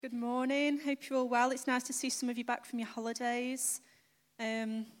Good morning. Hope you're all well. It's nice to see some of you back from your holidays.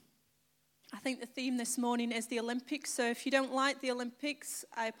 I think the theme this morning is the Olympics. So if you don't like the Olympics,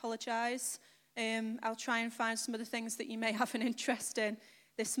 I apologise. I'll try and find some of the things that you may have an interest in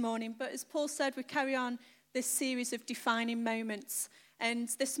this morning. But as Paul said, we carry on this series of defining moments. And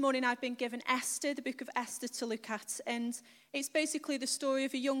this morning I've been given Esther, the book of Esther, to look at. And it's basically the story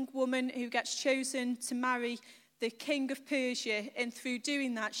of a young woman who gets chosen to marry the king of Persia, and through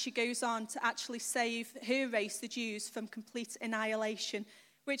doing that, she goes on to actually save her race, the Jews, from complete annihilation,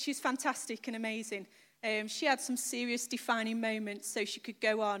 which is fantastic and amazing. She had some serious defining moments, so she could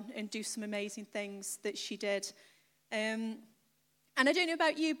go on and do some amazing things that she did. And I don't know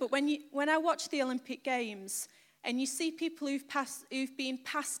about you, but when I watch the Olympic Games, and you see people who've been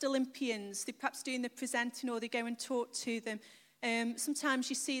past Olympians, they're perhaps doing the presenting or they go and talk to them. Sometimes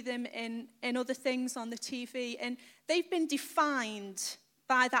you see them in other things on the TV, and they've been defined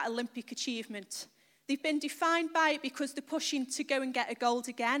by that Olympic achievement. They've been defined by it because they're pushing to go and get a gold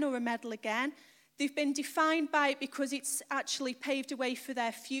again or a medal again. They've been defined by it because it's actually paved a way for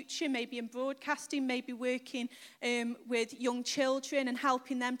their future, maybe in broadcasting, maybe working with young children and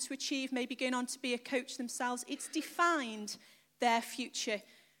helping them to achieve, maybe going on to be a coach themselves. It's defined their future.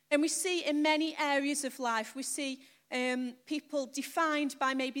 And we see in many areas of life, we see people defined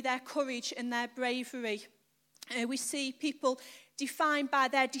by maybe their courage and their bravery. We see people defined by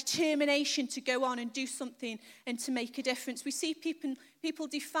their determination to go on and do something and to make a difference. We see people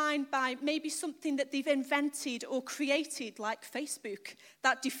defined by maybe something that they've invented or created, like Facebook.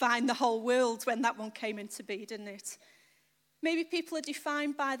 That defined the whole world when that one came into being, didn't it? Maybe people are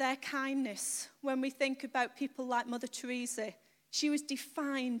defined by their kindness. When we think about people like Mother Teresa, she was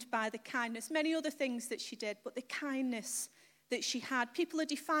defined by the kindness, many other things that she did, but the kindness that she had. People are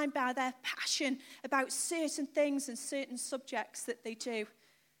defined by their passion about certain things and certain subjects that they do.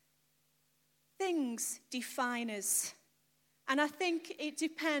 Things define us. And I think it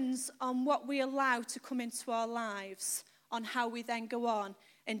depends on what we allow to come into our lives, on how we then go on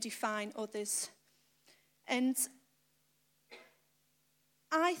and define others. And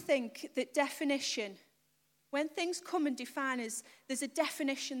I think that definition, when things come and define us, there's a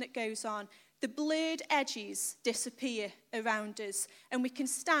definition that goes on. The blurred edges disappear around us, and we can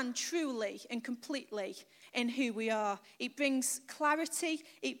stand truly and completely in who we are. It brings clarity,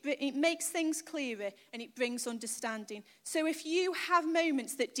 it makes things clearer, and it brings understanding. So if you have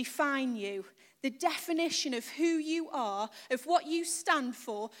moments that define you, the definition of who you are, of what you stand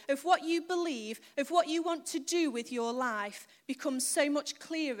for, of what you believe, of what you want to do with your life becomes so much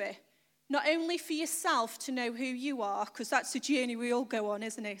clearer. Not only for yourself to know who you are, because that's a journey we all go on,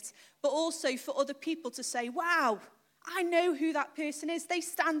 isn't it? But also for other people to say, wow, I know who that person is. They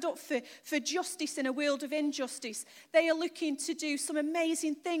stand up for justice in a world of injustice. They are looking to do some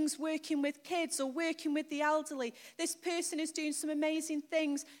amazing things, working with kids or working with the elderly. This person is doing some amazing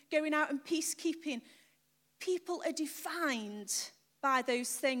things, going out and peacekeeping. People are defined by those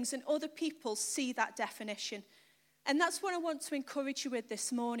things, and other people see that definition. And that's what I want to encourage you with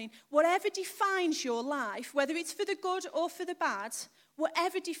this morning. Whatever defines your life, whether it's for the good or for the bad,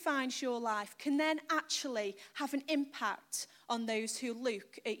 whatever defines your life can then actually have an impact on those who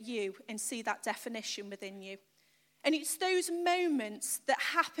look at you and see that definition within you. And it's those moments that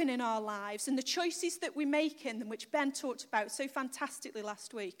happen in our lives and the choices that we make in them, which Ben talked about so fantastically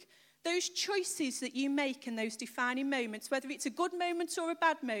last week. Those choices that you make in those defining moments, whether it's a good moment or a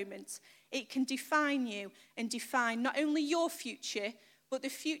bad moment, it can define you and define not only your future, but the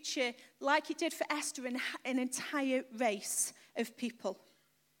future, like it did for Esther, an entire race of people.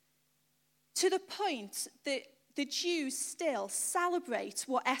 To the point that the Jews still celebrate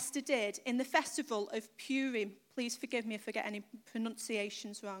what Esther did in the festival of Purim. Please forgive me if I get any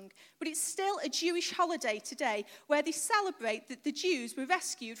pronunciations wrong. But it's still a Jewish holiday today where they celebrate that the Jews were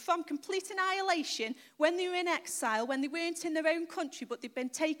rescued from complete annihilation when they were in exile, when they weren't in their own country, but they'd been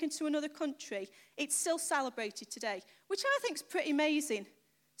taken to another country. It's still celebrated today, which I think is pretty amazing.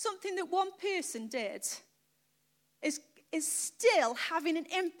 Something that one person did is still having an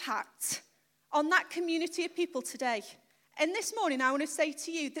impact on that community of people today. And this morning, I want to say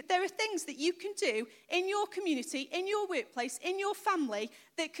to you that there are things that you can do in your community, in your workplace, in your family,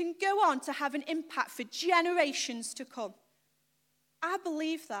 that can go on to have an impact for generations to come. I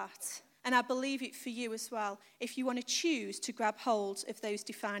believe that, and I believe it for you as well, if you want to choose to grab hold of those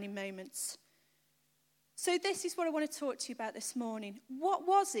defining moments. So this is what I want to talk to you about this morning. What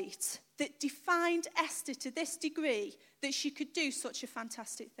was it that defined Esther to this degree that she could do such a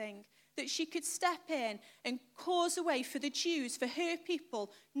fantastic thing? That she could step in and cause a way for the Jews, for her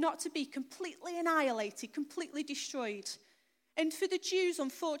people, not to be completely annihilated, completely destroyed. And for the Jews,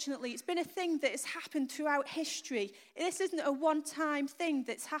 unfortunately, it's been a thing that has happened throughout history. This isn't a one-time thing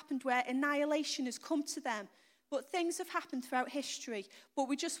that's happened where annihilation has come to them. But things have happened throughout history. But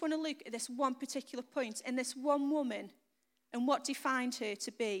we just want to look at this one particular point and this one woman and what defined her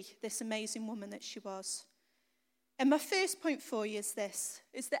to be this amazing woman that she was. And my first point for you is this,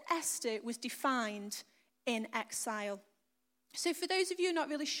 is that Esther was defined in exile. So for those of you who are not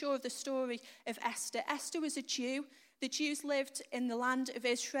really sure of the story of Esther, Esther was a Jew. The Jews lived in the land of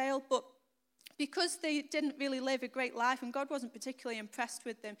Israel, but because they didn't really live a great life and God wasn't particularly impressed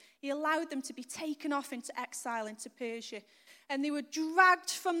with them, he allowed them to be taken off into exile into Persia. And they were dragged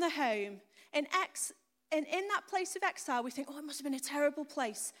from their home. And in that place of exile, we think, oh, it must have been a terrible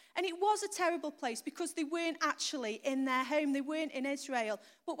place. And it was a terrible place because they weren't actually in their home. They weren't in Israel.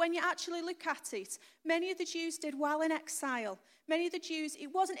 But when you actually look at it, many of the Jews did well in exile. Many of the Jews, it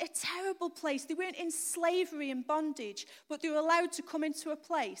wasn't a terrible place. They weren't in slavery and bondage, but they were allowed to come into a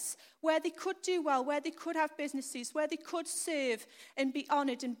place where they could do well, where they could have businesses, where they could serve and be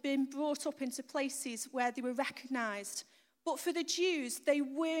honored and been brought up into places where they were recognized. But for the Jews, they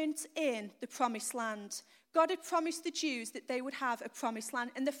weren't in the promised land. God had promised the Jews that they would have a promised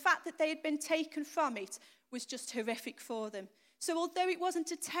land, and the fact that they had been taken from it was just horrific for them. So although it wasn't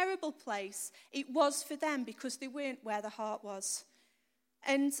a terrible place, it was for them because they weren't where the heart was.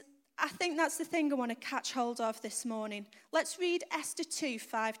 And I think that's the thing I want to catch hold of this morning. Let's read Esther 2,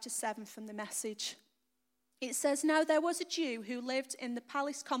 5-7 from the Message. It says, "Now there was a Jew who lived in the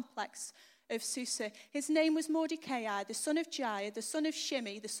palace complex of Susa. His name was Mordecai, the son of Jair, the son of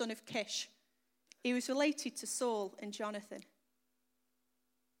Shimei, the son of Kish. He was related to Saul and Jonathan.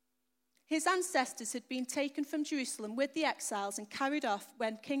 His ancestors had been taken from Jerusalem with the exiles and carried off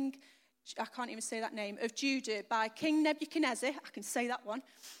when King, I can't even say that name, of Judah by King Nebuchadnezzar, I can say that one,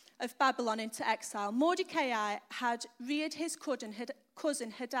 of Babylon into exile. Mordecai had reared his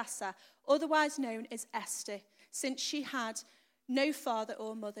cousin Hadassah, otherwise known as Esther, since she had no father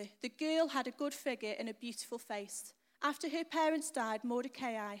or mother. The girl had a good figure and a beautiful face. After her parents died,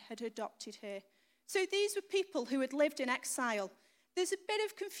 Mordecai had adopted her." So these were people who had lived in exile. There's a bit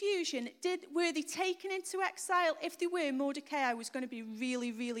of confusion. Were they taken into exile? If they were, Mordecai was going to be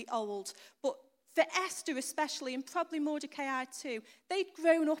really, really old. But for Esther especially, and probably Mordecai too, they'd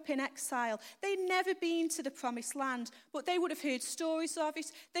grown up in exile. They'd never been to the promised land, but they would have heard stories of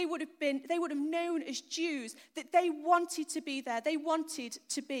it. They would have known as Jews that they wanted to be there. They wanted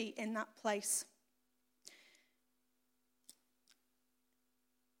to be in that place.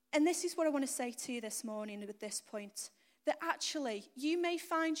 And this is what I want to say to you this morning at this point. That actually, you may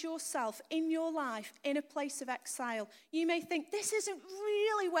find yourself in your life in a place of exile. You may think, this isn't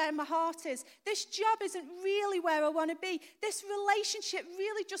really where my heart is. This job isn't really where I want to be. This relationship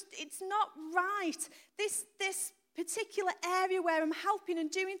really it's not right. This particular area where I'm helping and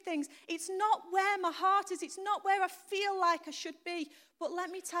doing things, it's not where my heart is. It's not where I feel like I should be. But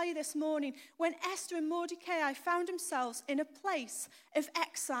let me tell you this morning, when Esther and Mordecai found themselves in a place of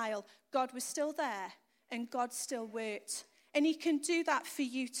exile, God was still there. And God still worked. And he can do that for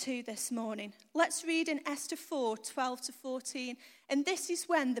you too this morning. Let's read in Esther 4, 12-14. And this is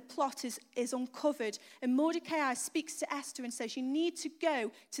when the plot is uncovered. And Mordecai speaks to Esther and says, you need to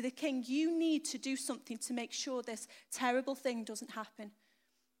go to the king. You need to do something to make sure this terrible thing doesn't happen.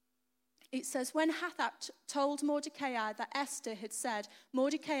 It says, when Hathach told Mordecai that Esther had said,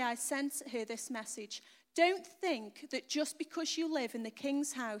 Mordecai sent her this message. Don't think that just because you live in the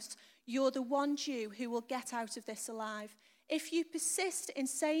king's house, you're the one Jew who will get out of this alive. If you persist in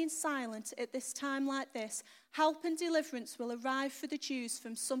staying silent at this time like this, help and deliverance will arrive for the Jews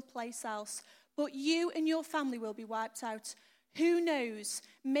from someplace else, but you and your family will be wiped out. Who knows,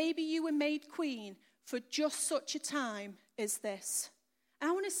 maybe you were made queen for just such a time as this. And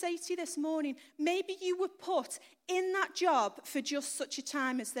I want to say to you this morning, maybe you were put in that job for just such a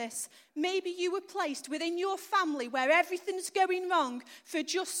time as this. Maybe you were placed within your family where everything's going wrong for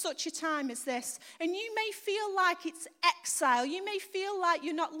just such a time as this. And you may feel like it's exile. You may feel like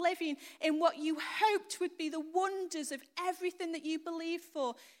you're not living in what you hoped would be the wonders of everything that you believed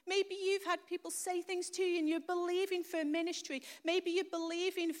for. Maybe you've had people say things to you and you're believing for a ministry. Maybe you're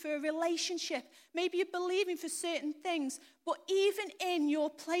believing for a relationship. Maybe you're believing for certain things. But even in your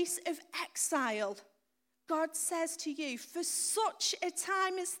place of exile, God says to you, for such a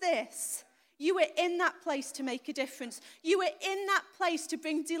time as this, you were in that place to make a difference. You were in that place to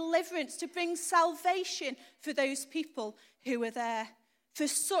bring deliverance, to bring salvation for those people who were there. For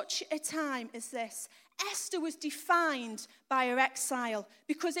such a time as this. Esther was defined by her exile,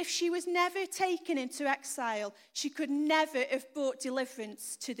 because if she was never taken into exile, she could never have brought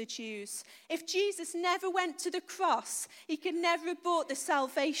deliverance to the Jews. If Jesus never went to the cross, he could never have brought the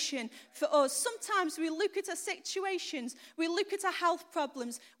salvation for us. Sometimes we look at our situations, we look at our health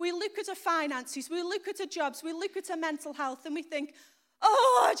problems, we look at our finances, we look at our jobs, we look at our mental health, and we think,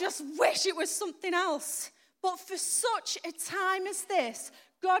 oh, I just wish it was something else. But for such a time as this,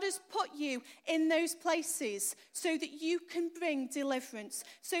 God has put you in those places so that you can bring deliverance,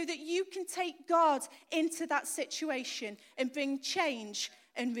 so that you can take God into that situation and bring change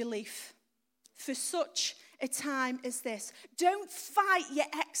and relief. For such a time as this, don't fight your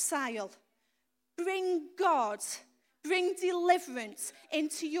exile. Bring God, bring deliverance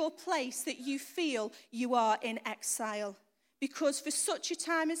into your place that you feel you are in exile. Because for such a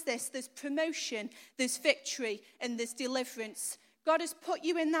time as this, there's promotion, there's victory, and there's deliverance. God has put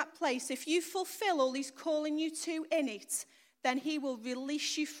you in that place. If you fulfill all he's calling you to in it, then he will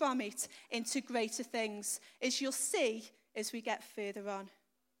release you from it into greater things, as you'll see as we get further on.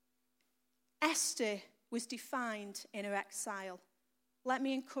 Esther was defined in her exile. Let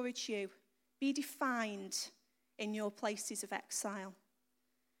me encourage you, be defined in your places of exile.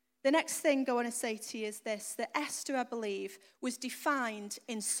 The next thing I want to say to you is this, that Esther, I believe, was defined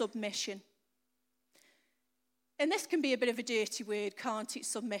in submission. And this can be a bit of a dirty word, can't it,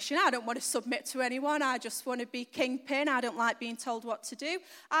 submission? I don't want to submit to anyone. I just want to be kingpin. I don't like being told what to do.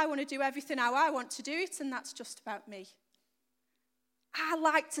 I want to do everything how I want to do it, and that's just about me. I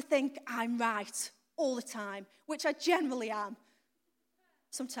like to think I'm right all the time, which I generally am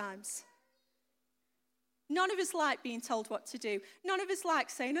sometimes. None of us like being told what to do. None of us like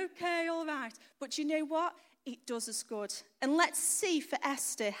saying, okay, all right. But you know what? It does us good. And let's see for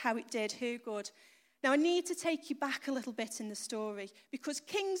Esther how it did her good. Now, I need to take you back a little bit in the story, because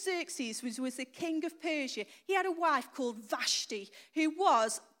King Xerxes was the king of Persia. He had a wife called Vashti, who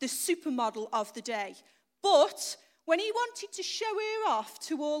was the supermodel of the day. But when he wanted to show her off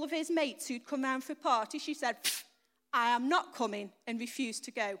to all of his mates who'd come round for a party, she said, I am not coming, and refused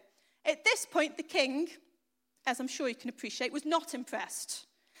to go. At this point, the king, as I'm sure you can appreciate, was not impressed,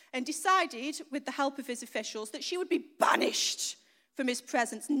 and decided, with the help of his officials, that she would be banished from his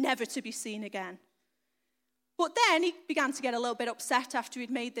presence, never to be seen again. But then he began to get a little bit upset after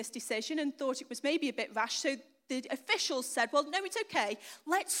he'd made this decision and thought it was maybe a bit rash. So the officials said, well, no, it's okay.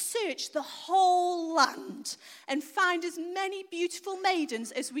 Let's search the whole land and find as many beautiful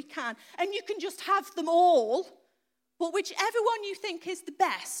maidens as we can. And you can just have them all. But whichever one you think is the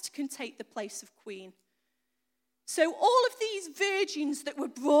best can take the place of queen. So all of these virgins that were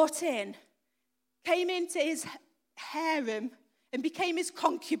brought in came into his harem and became his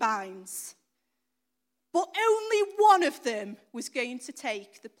concubines. But only one of them was going to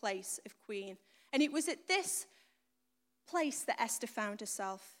take the place of queen. And it was at this place that Esther found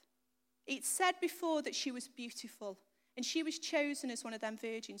herself. It said before that she was beautiful, and she was chosen as one of them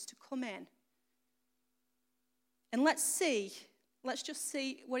virgins to come in. And let's just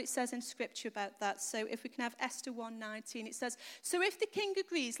see what it says in Scripture about that. So if we can have Esther 1:19, it says, so if the king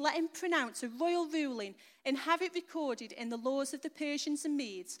agrees, let him pronounce a royal ruling and have it recorded in the laws of the Persians and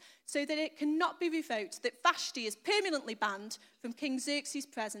Medes, so that it cannot be revoked, that Vashti is permanently banned from King Xerxes'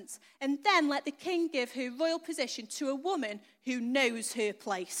 presence, and then let the king give her royal position to a woman who knows her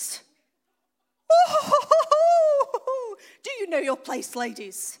place. Do you know your place,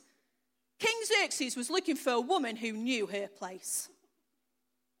 ladies? King Xerxes was looking for a woman who knew her place.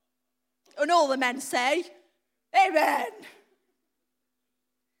 And all the men say, amen.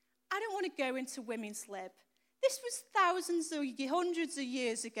 I don't want to go into women's lib. This was thousands or hundreds of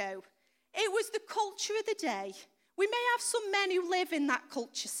years ago. It was the culture of the day. We may have some men who live in that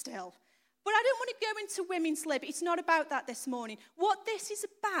culture still. But I don't want to go into women's lib. It's not about that this morning. What this is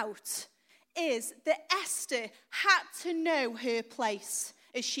about is that Esther had to know her place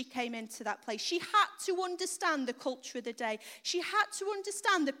as she came into that place. She had to understand the culture of the day. She had to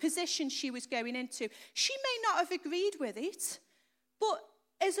understand the position she was going into. She may not have agreed with it, but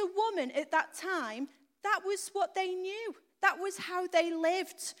as a woman at that time, that was what they knew. That was how they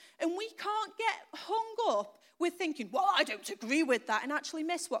lived. And we can't get hung up with thinking, well, I don't agree with that, and actually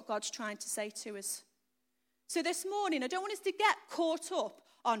miss what God's trying to say to us. So this morning, I don't want us to get caught up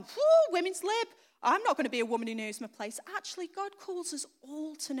on, women's lib. I'm not going to be a woman who knows my place. Actually, God calls us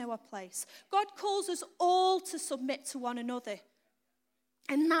all to know our place. God calls us all to submit to one another.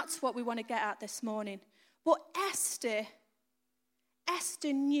 And that's what we want to get at this morning. But Esther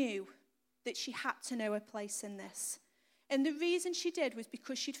knew that she had to know her place in this. And the reason she did was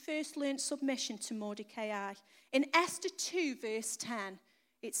because she'd first learned submission to Mordecai. In Esther 2, verse 10,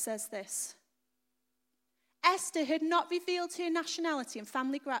 it says this. Esther had not revealed her nationality and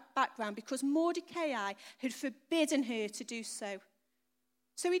family background because Mordecai had forbidden her to do so.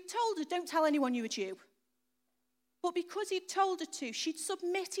 So he'd told her, don't tell anyone you're a Jew. But because he'd told her to, she'd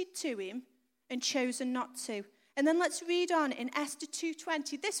submitted to him and chosen not to. And then let's read on in Esther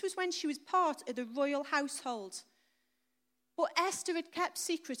 2:20. This was when she was part of the royal household. But Esther had kept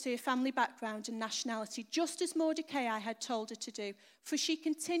secret her family background and nationality, just as Mordecai had told her to do, for she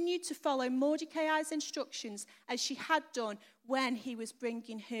continued to follow Mordecai's instructions as she had done when he was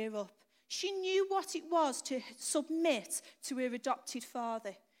bringing her up. She knew what it was to submit to her adopted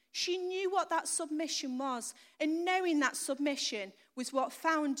father. She knew what that submission was, and knowing that submission was what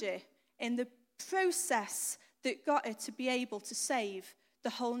found her in the process that got her to be able to save the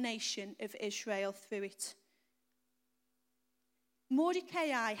whole nation of Israel through it.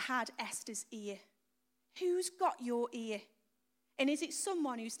 Mordecai had Esther's ear. Who's got your ear? And is it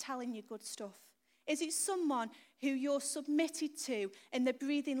someone who's telling you good stuff? Is it someone who you're submitted to and they're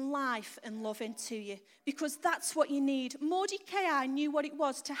breathing life and love into you? Because that's what you need. Mordecai knew what it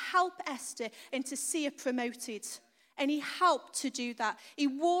was to help Esther and to see her promoted. And he helped to do that. He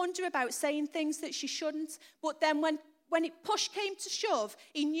warned her about saying things that she shouldn't. But then when it push came to shove,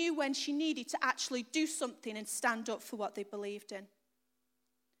 he knew when she needed to actually do something and stand up for what they believed in.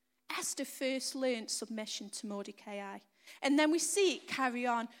 Esther first learned submission to Mordecai. And then we see it carry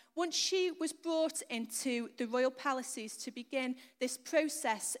on. Once she was brought into the royal palaces to begin this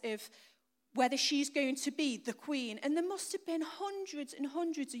process of whether she's going to be the queen. And there must have been hundreds and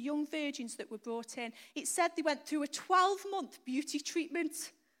hundreds of young virgins that were brought in. It said they went through a 12-month beauty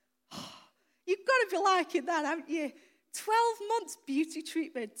treatment. You've got to be liking that, haven't you? 12 months beauty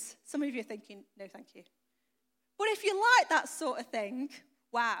treatment. Some of you are thinking, no, thank you. But if you like that sort of thing,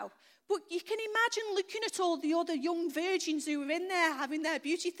 wow. But you can imagine looking at all the other young virgins who were in there having their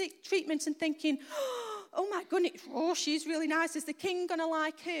beauty treatment and thinking, oh my goodness, oh, she's really nice. Is the king going to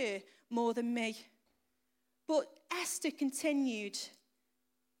like her more than me? But Esther continued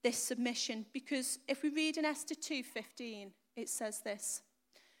this submission because if we read in Esther 2:15, it says this.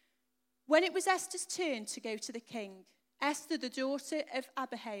 When it was Esther's turn to go to the king, Esther, the daughter of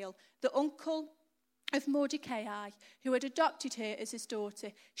Abihail, the uncle of Mordecai, who had adopted her as his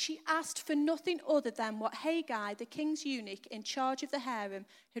daughter, she asked for nothing other than what Haggai, the king's eunuch in charge of the harem,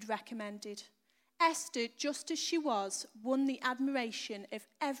 had recommended. Esther, just as she was, won the admiration of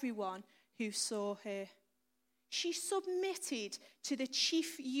everyone who saw her. She submitted to the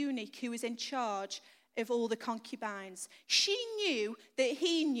chief eunuch who was in charge of all the concubines. She knew that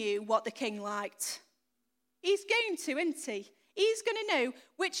he knew what the king liked. He's going to, isn't he? He's going to know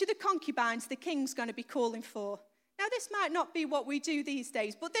which of the concubines the king's going to be calling for. Now, this might not be what we do these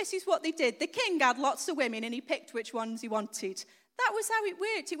days, but this is what they did. The king had lots of women and he picked which ones he wanted. That was how it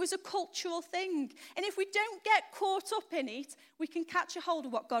worked. It was a cultural thing. And if we don't get caught up in it, we can catch a hold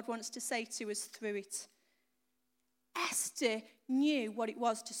of what God wants to say to us through it. Esther knew what it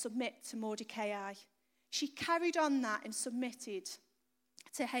was to submit to Mordecai. She carried on that and submitted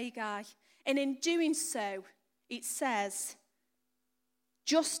to Haggai. And in doing so, it says,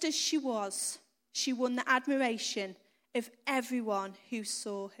 just as she was, she won the admiration of everyone who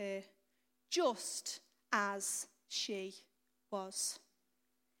saw her. Just as she was.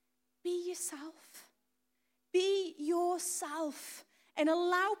 Be yourself. Be yourself. And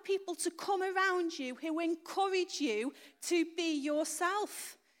allow people to come around you who encourage you to be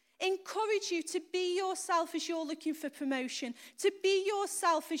yourself. Encourage you to be yourself as you're looking for promotion. To be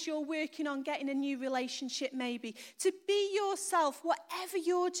yourself as you're working on getting a new relationship maybe. To be yourself, whatever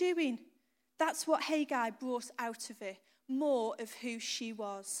you're doing. That's what Haggai brought out of her. More of who she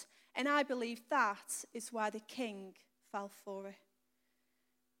was. And I believe that is why the king fell for her.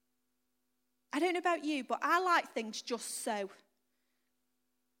 I don't know about you, but I like things just so.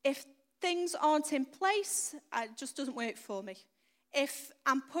 If things aren't in place, it just doesn't work for me. If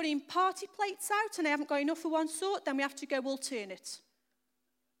I'm putting party plates out and I haven't got enough of one sort, then we have to go alternate.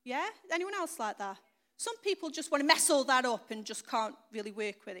 Yeah? Anyone else like that? Some people just want to mess all that up and just can't really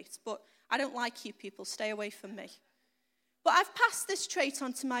work with it. But I don't like you people. Stay away from me. But I've passed this trait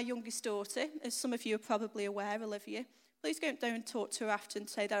on to my youngest daughter, as some of you are probably aware, Olivia. Please go down and talk to her after and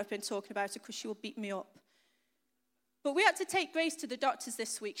say that I've been talking about her because she will beat me up. But we had to take Grace to the doctors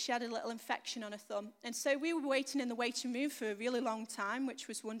this week. She had a little infection on her thumb. And so we were waiting in the waiting room for a really long time, which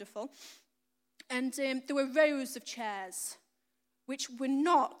was wonderful. And there were rows of chairs, which were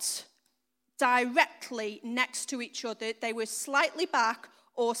not directly next to each other. They were slightly back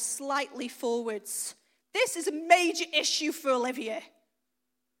or slightly forwards. This is a major issue for Olivia.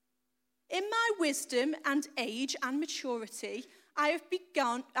 In my wisdom and age and maturity, I've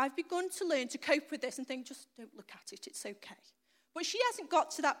begun to learn to cope with this and think, just don't look at it, it's okay. But she hasn't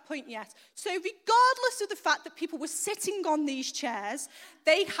got to that point yet. So regardless of the fact that people were sitting on these chairs,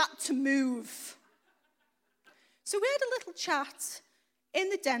 they had to move. So we had a little chat in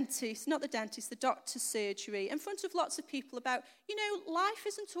the doctor's surgery, in front of lots of people about, life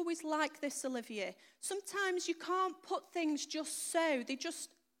isn't always like this, Olivia. Sometimes you can't put things just so.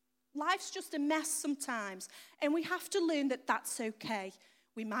 Life's just a mess sometimes. And we have to learn that that's okay.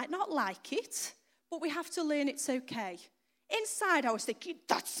 We might not like it, but we have to learn it's okay. Inside, I was thinking,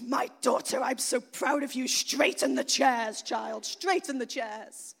 that's my daughter. I'm so proud of you. Straighten the chairs, child. Straighten the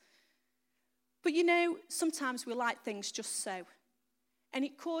chairs. But sometimes we like things just so. And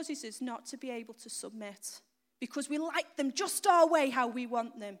it causes us not to be able to submit because we like them just our way, how we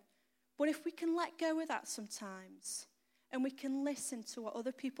want them. But if we can let go of that sometimes, and we can listen to what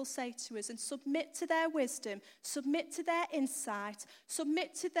other people say to us and submit to their wisdom, submit to their insight,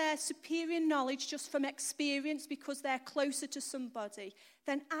 submit to their superior knowledge just from experience because they're closer to somebody,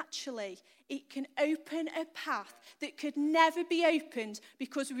 then actually it can open a path that could never be opened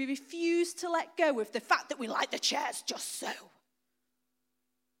because we refuse to let go of the fact that we like the chairs just so.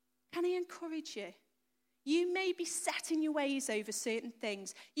 Can I encourage you? You may be set in your ways over certain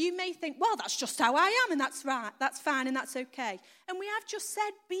things. You may think, well, that's just how I am, and that's right, that's fine, and that's okay. And we have just said,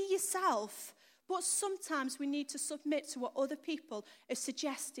 be yourself. But sometimes we need to submit to what other people are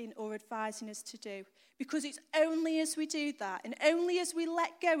suggesting or advising us to do. Because it's only as we do that, and only as we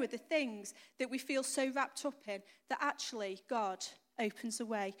let go of the things that we feel so wrapped up in, that actually God opens a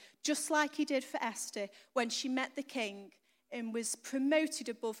way. Just like he did for Esther when she met the king and was promoted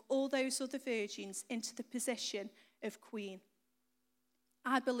above all those other virgins into the position of queen.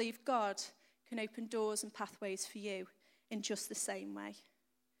 I believe God can open doors and pathways for you in just the same way.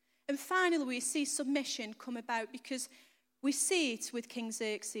 And finally, we see submission come about because we see it with King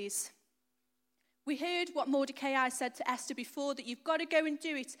Xerxes. We heard what Mordecai said to Esther before, that you've got to go and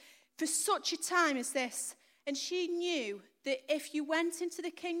do it for such a time as this. And she knew that if you went into the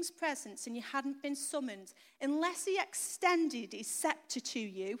king's presence and you hadn't been summoned, unless he extended his scepter to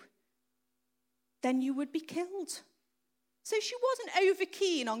you, then you would be killed. So she wasn't over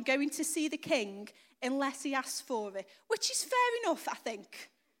keen on going to see the king unless he asked for it, which is fair enough, I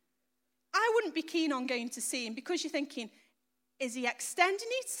think. I wouldn't be keen on going to see him because you're thinking, is he extending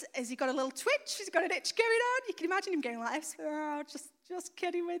it? Has he got a little twitch? Has he got an itch going on? You can imagine him going like this, oh, just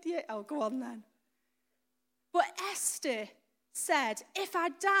kidding with you. Oh, go on then. But Esther said, if I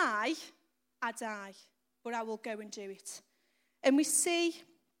die, I die, but I will go and do it. And we see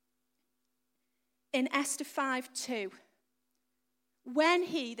in Esther 5:2, when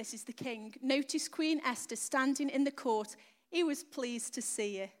this is the king, noticed Queen Esther standing in the court, he was pleased to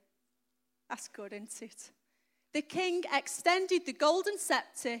see her. That's good, isn't it? The king extended the golden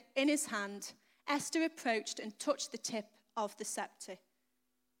scepter in his hand. Esther approached and touched the tip of the scepter.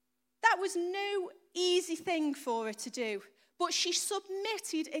 That was no easy thing for her to do, but she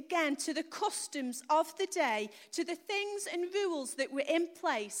submitted again to the customs of the day, to the things and rules that were in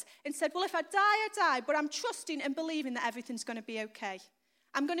place, and said, well, if I die, I die, but I'm trusting and believing that everything's going to be okay.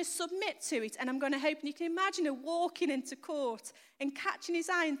 I'm going to submit to it, and I'm going to hope. And you can imagine her walking into court and catching his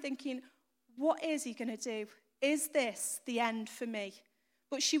eye and thinking, what is he going to do? Is this the end for me?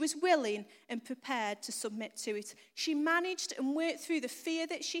 But she was willing and prepared to submit to it. She managed and worked through the fear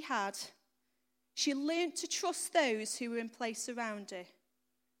that she had. She learned to trust those who were in place around her.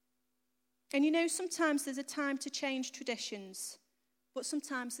 And sometimes there's a time to change traditions, but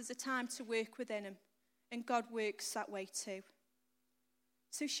sometimes there's a time to work within them. And God works that way too.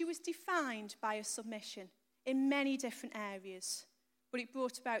 So she was defined by her submission in many different areas, but it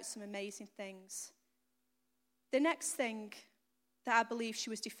brought about some amazing things. The next thing that I believe she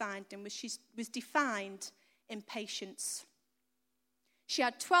was defined in was she was defined in patience. She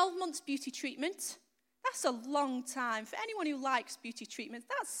had 12 months beauty treatment. That's a long time. For anyone who likes beauty treatment,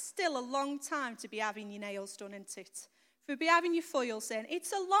 that's still a long time to be having your nails done, isn't it? For be having your foils in,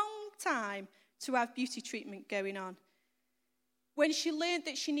 it's a long time to have beauty treatment going on. When she learned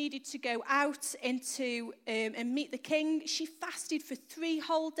that she needed to go out into and meet the king, she fasted for 3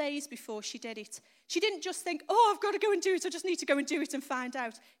 whole days before she did it. She didn't just think, oh, I've got to go and do it. I just need to go and do it and find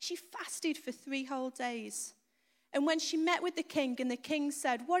out. She fasted for 3 whole days. And when she met with the king and the king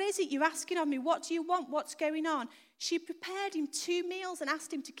said, what is it you're asking of me? What do you want? What's going on? She prepared him 2 meals and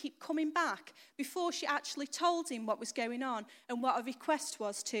asked him to keep coming back before she actually told him what was going on and what a request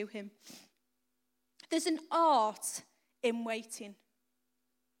was to him. There's an art in waiting.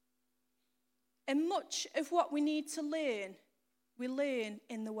 And much of what we need to learn, we learn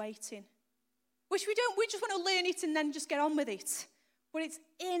in the waiting. which we don't. We just want to learn it and then just get on with it. But it's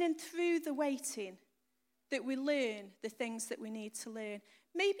in and through the waiting that we learn the things that we need to learn.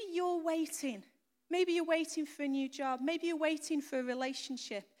 Maybe you're waiting. Maybe you're waiting for a new job. Maybe you're waiting for a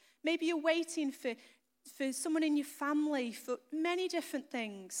relationship. Maybe you're waiting for someone in your family, for many different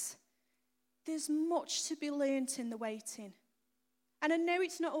things. There's much to be learnt in the waiting. And I know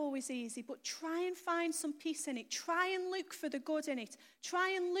it's not always easy, but try and find some peace in it. Try and look for the good in it.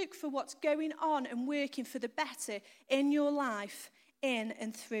 Try and look for what's going on and working for the better in your life, in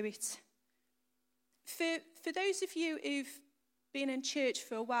and through it. For those of you who've been in church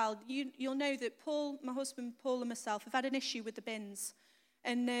for a while, you'll know that Paul, my husband Paul, and myself have had an issue with the bins.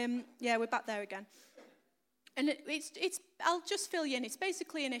 And we're back there again. And it's I'll just fill you in. It's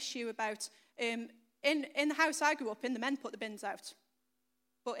basically an issue about, in the house I grew up in, the men put the bins out.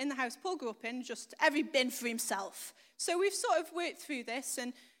 But in the house Paul grew up in, just every bin for himself. So we've sort of worked through this,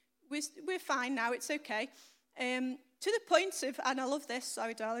 and we're fine now, it's okay. To the point of, and I love this,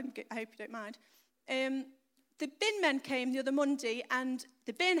 sorry darling, I hope you don't mind. The bin men came the other Monday, and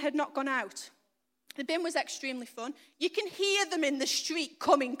the bin had not gone out. The bin was extremely fun. You can hear them in the street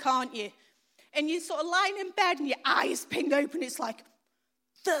coming, can't you? And you're sort of lying in bed and your eyes ping open. It's like,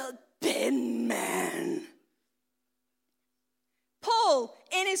 the bin men. Paul,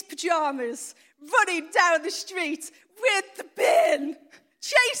 in his pajamas, running down the street with the bin,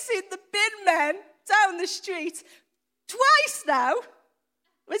 chasing the bin men down the street. Twice now.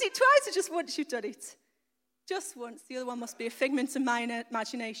 Was it twice or just once you've done it? Just once. The other one must be a figment of my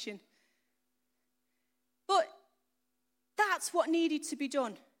imagination. But that's what needed to be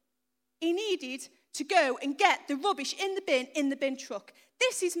done. He needed to go and get the rubbish in the bin truck.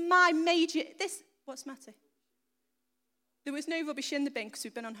 This is my major... What's the matter? There was no rubbish in the bin because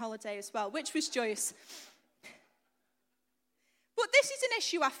we've been on holiday as well, which was joyous. But this is an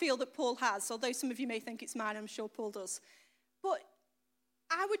issue I feel that Paul has, although some of you may think it's mine, I'm sure Paul does. But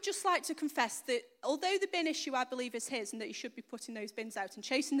I would just like to confess that although the bin issue I believe is his and that he should be putting those bins out and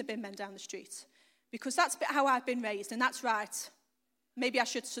chasing the bin men down the street, because that's how I've been raised, and that's right. Maybe I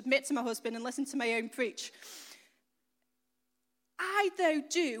should submit to my husband and listen to my own preach. I, though,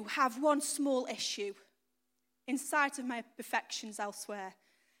 do have one small issue in sight of my perfections elsewhere.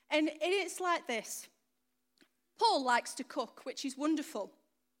 And it's like this. Paul likes to cook, which is wonderful.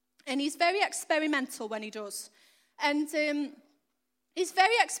 And he's very experimental when he does. And he's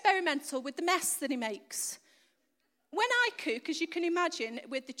very experimental with the mess that he makes. When I cook, as you can imagine,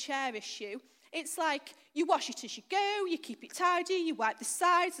 with the chair issue, it's like you wash it as you go, you keep it tidy, you wipe the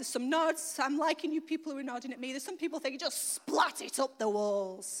sides, there's some nods. I'm liking you people who are nodding at me. There's some people think just splat it up the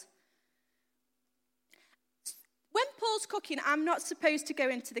walls. When Paul's cooking, I'm not supposed to go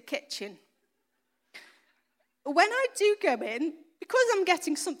into the kitchen. When I do go in, because I'm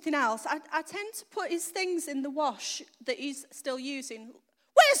getting something else, I tend to put his things in the wash that he's still using.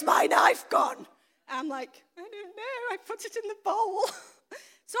 Where's my knife gone? I'm like, I don't know, I put it in the bowl.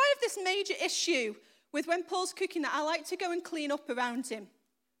 So I have this major issue with when Paul's cooking that I like to go and clean up around him.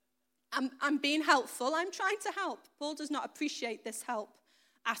 I'm being helpful. I'm trying to help. Paul does not appreciate this help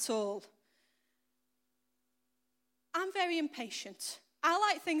at all. I'm very impatient. I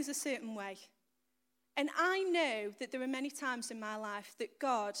like things a certain way. And I know that there are many times in my life that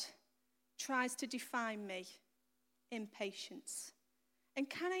God tries to define me in patience. And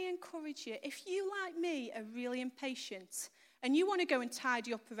can I encourage you, if you, like me, are really impatient and you want to go and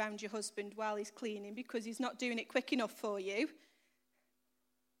tidy up around your husband while he's cleaning because he's not doing it quick enough for you,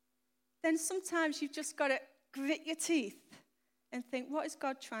 then sometimes you've just got to grit your teeth and think, what is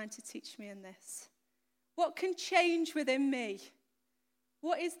God trying to teach me in this? What can change within me?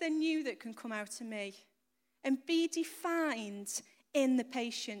 What is the new that can come out of me? And be defined in the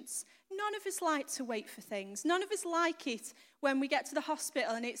patience. None of us like to wait for things. None of us like it when we get to the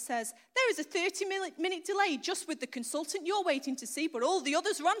hospital and it says, there is a 30-minute delay just with the consultant you're waiting to see, but all the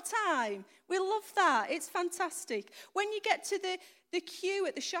others are on time. We love that. It's fantastic. When you get to the queue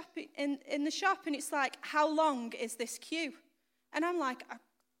at the shop, in the shop, and it's like, how long is this queue? And I'm like,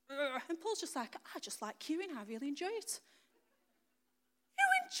 and Paul's just like, I just like queuing. I really enjoy it. Who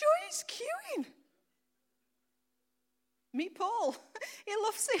enjoys queuing? Meet Paul. He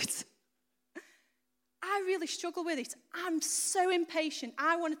loves it. I really struggle with it. I'm so impatient.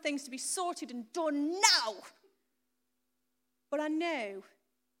 I want things to be sorted and done now. But I know,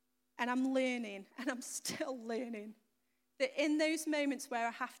 and I'm learning, and I'm still learning, that in those moments where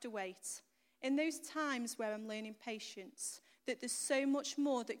I have to wait, in those times where I'm learning patience, that there's so much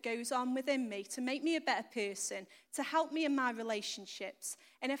more that goes on within me to make me a better person, to help me in my relationships.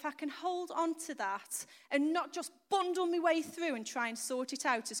 And if I can hold on to that and not just bundle my way through and try and sort it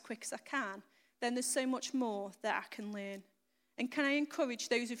out as quick as I can, then there's so much more that I can learn. And can I encourage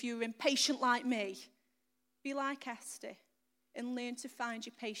those of you who are impatient like me, be like Esther and learn to find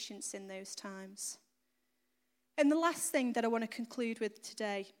your patience in those times. And the last thing that I want to conclude with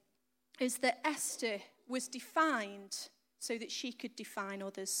today is that Esther was defined so that she could define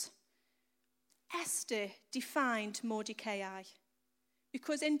others. Esther defined Mordecai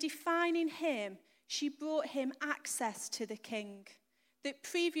because in defining him, she brought him access to the king that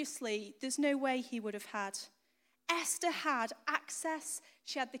previously there's no way he would have had. Esther had access,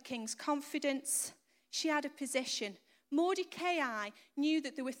 she had the king's confidence, she had a position. Mordecai knew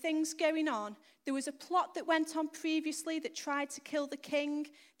that there were things going on. There was a plot that went on previously that tried to kill the king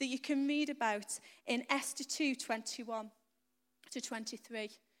that you can read about in Esther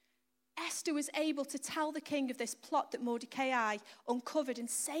 2:21-23. Esther was able to tell the king of this plot that Mordecai uncovered and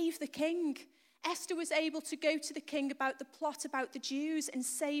save the king. Esther was able to go to the king about the plot about the Jews and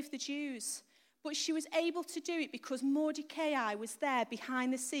save the Jews. But she was able to do it because Mordecai was there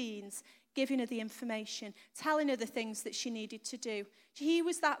behind the scenes, giving her the information, telling her the things that she needed to do. He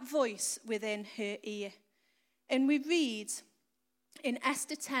was that voice within her ear. And we read in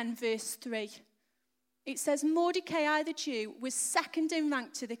Esther 10, verse 3, it says, Mordecai the Jew was second in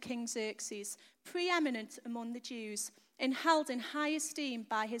rank to the king Xerxes, preeminent among the Jews, and held in high esteem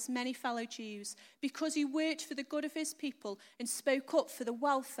by his many fellow Jews, because he worked for the good of his people and spoke up for the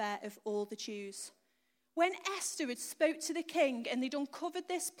welfare of all the Jews. When Esther had spoke to the king and they'd uncovered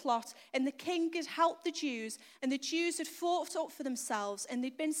this plot and the king had helped the Jews and the Jews had fought up for themselves and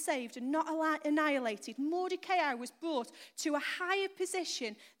they'd been saved and not annihilated, Mordecai was brought to a higher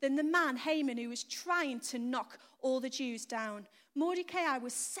position than the man Haman who was trying to knock all the Jews down. Mordecai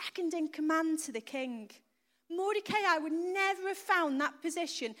was second in command to the king. Mordecai would never have found that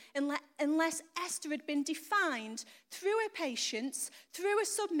position unless Esther had been defined through her patience, through her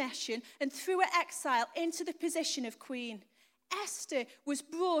submission, and through her exile into the position of queen. Esther was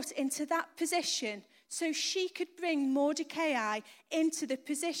brought into that position so she could bring Mordecai into the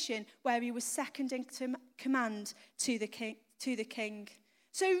position where he was second in command to the king.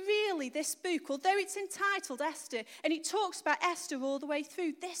 So really, this book, although it's entitled Esther, and it talks about Esther all the way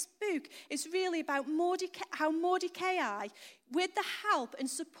through, this book is really about how Mordecai, with the help and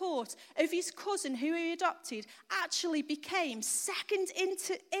support of his cousin who he adopted, actually became second in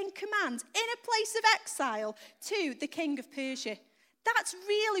command in a place of exile to the king of Persia. That's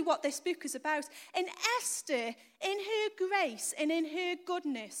really what this book is about. And Esther, in her grace and in her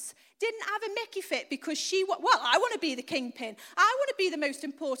goodness, didn't have a Mickey fit because I want to be the kingpin. I want to be the most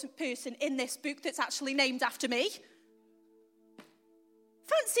important person in this book that's actually named after me.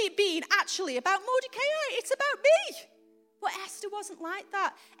 Fancy it being actually about Mordecai. It's about me. But Esther wasn't like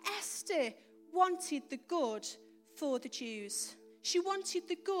that. Esther wanted the good for the Jews. She wanted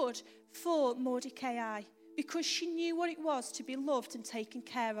the good for Mordecai, because she knew what it was to be loved and taken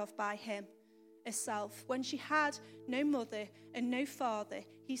care of by him herself. When she had no mother and no father,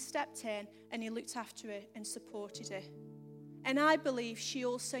 he stepped in and he looked after her and supported her. And I believe she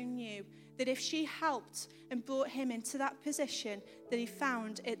also knew that if she helped and brought him into that position that he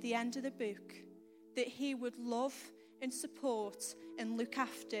found at the end of the book, that he would love and support and look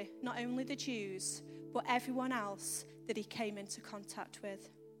after not only the Jews, but everyone else that he came into contact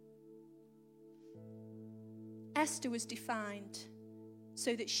with. Esther was defined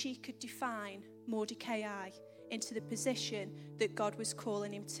so that she could define Mordecai into the position that God was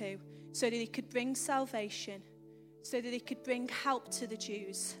calling him to, so that he could bring salvation, so that he could bring help to the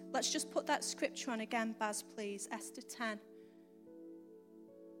Jews. Let's just put that scripture on again, Baz, please. Esther 10.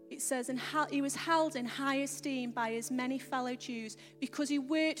 It says, and he was held in high esteem by his many fellow Jews because he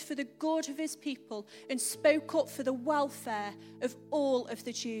worked for the good of his people and spoke up for the welfare of all of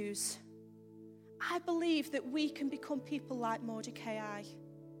the Jews. I believe that we can become people like Mordecai.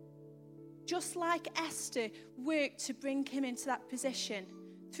 Just like Esther worked to bring him into that position.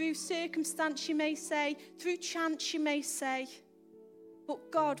 Through circumstance, you may say. Through chance, you may say.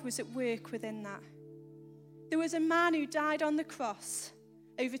 But God was at work within that. There was a man who died on the cross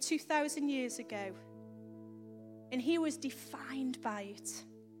over 2,000 years ago. And he was defined by it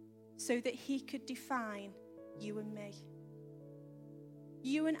so that he could define you and me.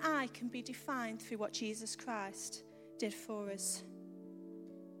 You and I can be defined through what Jesus Christ did for us.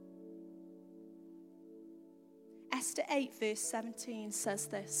 Esther 8 verse 17 says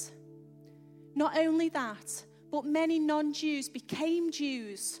this. Not only that, but many non-Jews became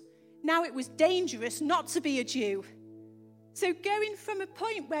Jews. Now it was dangerous not to be a Jew. So going from a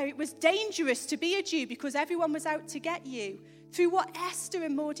point where it was dangerous to be a Jew because everyone was out to get you, through what Esther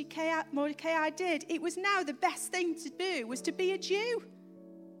and Mordecai did, it was now the best thing to do was to be a Jew.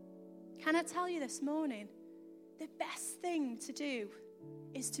 Can I tell you this morning, the best thing to do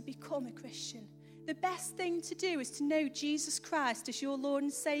is to become a Christian. The best thing to do is to know Jesus Christ as your Lord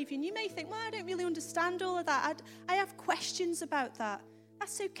and Saviour. And you may think, well, I don't really understand all of that. I have questions about that.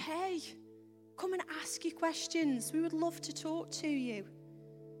 That's okay. Come and ask your questions. We would love to talk to you.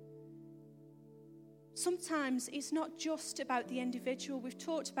 Sometimes it's not just about the individual. We've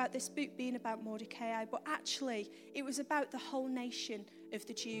talked about this book being about Mordecai, but actually it was about the whole nation of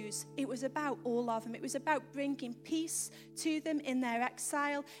the Jews. It was about all of them. It was about bringing peace to them in their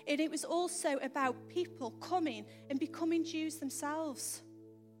exile. And it was also about people coming and becoming Jews themselves.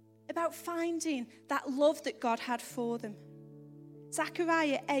 About finding that love that God had for them.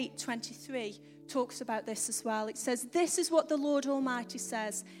 Zechariah 8:23 talks about this as well. It says, "This is what the Lord Almighty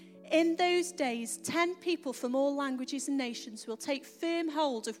says. In those days, 10 people from all languages and nations will take firm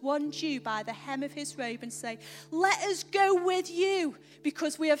hold of one Jew by the hem of his robe and say, 'Let us go with you,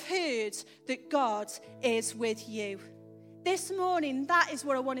 because we have heard that God is with you.'" This morning, that is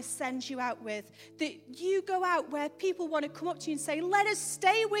what I want to send you out with. That you go out where people want to come up to you and say, "Let us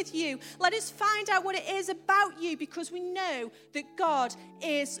stay with you. Let us find out what it is about you, because we know that God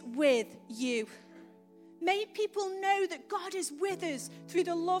is with you." May people know that God is with us through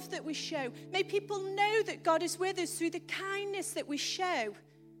the love that we show. May people know that God is with us through the kindness that we show,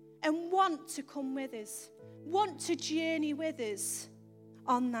 and want to come with us, want to journey with us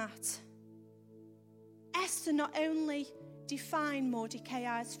on that. Esther not only defined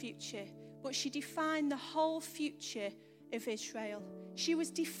Mordecai's future, but she defined the whole future of Israel. She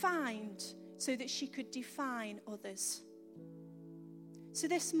was defined so that she could define others. So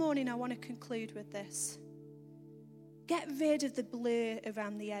this morning I want to conclude with this. Get rid of the blur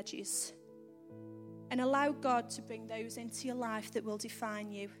around the edges and allow God to bring those into your life that will define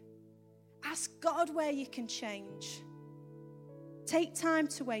you. Ask God where you can change. Take time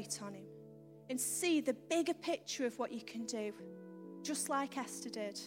to wait on him and see the bigger picture of what you can do, just like Esther did.